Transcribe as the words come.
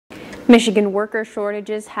Michigan worker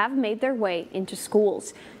shortages have made their way into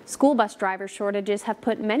schools. School bus driver shortages have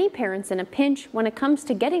put many parents in a pinch when it comes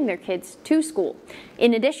to getting their kids to school.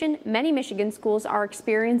 In addition, many Michigan schools are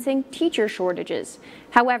experiencing teacher shortages.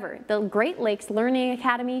 However, the Great Lakes Learning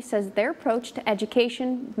Academy says their approach to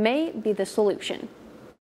education may be the solution.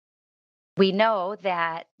 We know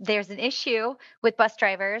that there's an issue with bus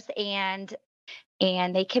drivers and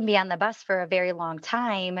they can be on the bus for a very long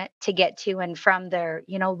time to get to and from their,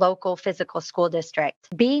 local physical school district.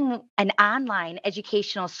 Being an online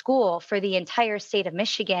educational school for the entire state of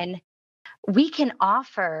Michigan, we can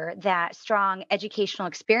offer that strong educational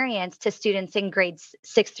experience to students in grades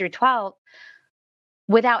 6 through 12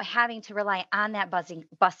 without having to rely on that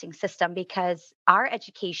busing system because our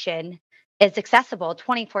education is accessible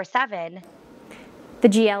 24/7. The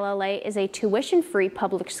GLLA is a tuition-free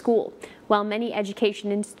public school. While many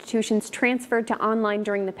education institutions transferred to online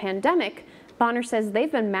during the pandemic, Bonner says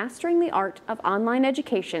they've been mastering the art of online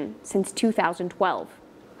education since 2012.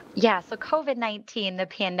 Yeah, so COVID-19, the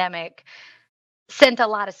pandemic, sent a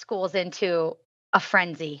lot of schools into a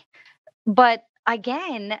frenzy. But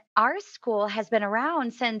again, our school has been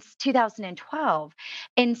around since 2012.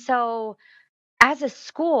 And so as a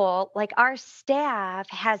school, like our staff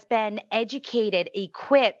has been educated,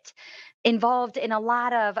 equipped, involved in a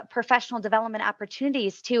lot of professional development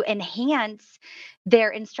opportunities to enhance their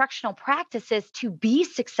instructional practices to be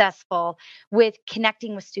successful with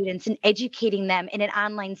connecting with students and educating them in an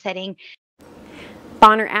online setting.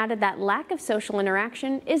 Bonner added that lack of social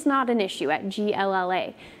interaction is not an issue at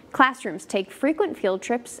GLLA. Classrooms take frequent field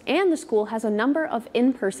trips, and the school has a number of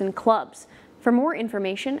in-person clubs. For more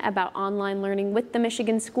information about online learning with the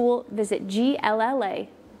Michigan School, visit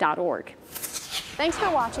glla.org. Thanks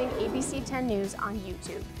for watching ABC 10 News on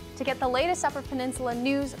YouTube. To get the latest Upper Peninsula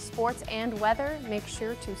news, sports, and weather, make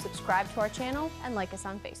sure to subscribe to our channel and like us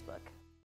on Facebook.